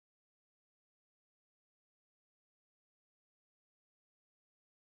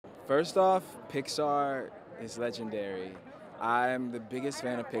First off, Pixar is legendary. I'm the biggest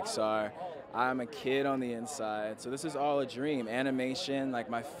fan of Pixar. I'm a kid on the inside, so this is all a dream. Animation, like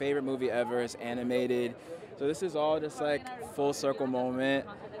my favorite movie ever is animated. So this is all just like full circle moment.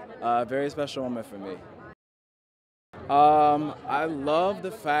 Very special moment for me. I love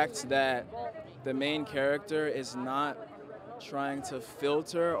the fact that the main character is not trying to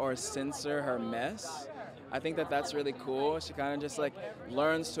filter or censor her mess. I think that that's really cool. She kind of just like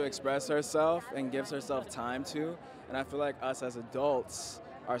learns to express herself and gives herself time to. And I feel like us as adults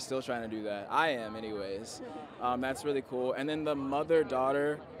are still trying to do that. I am anyways. That's really cool. And then the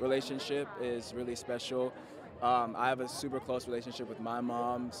mother-daughter relationship is really special. I have a super close relationship with my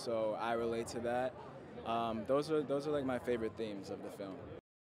mom, so I relate to that. Those are like my favorite themes of the film.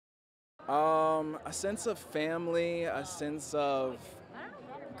 A sense of family, a sense of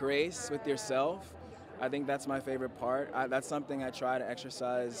grace with yourself. I think that's my favorite part. That's something I try to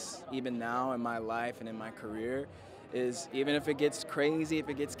exercise even now in my life and in my career, is even if it gets crazy, if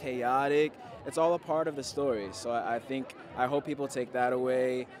it gets chaotic, it's all a part of the story. So I hope people take that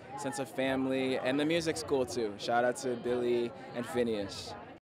away, sense of family, and the music's cool too. Shout out to Billy and Phineas.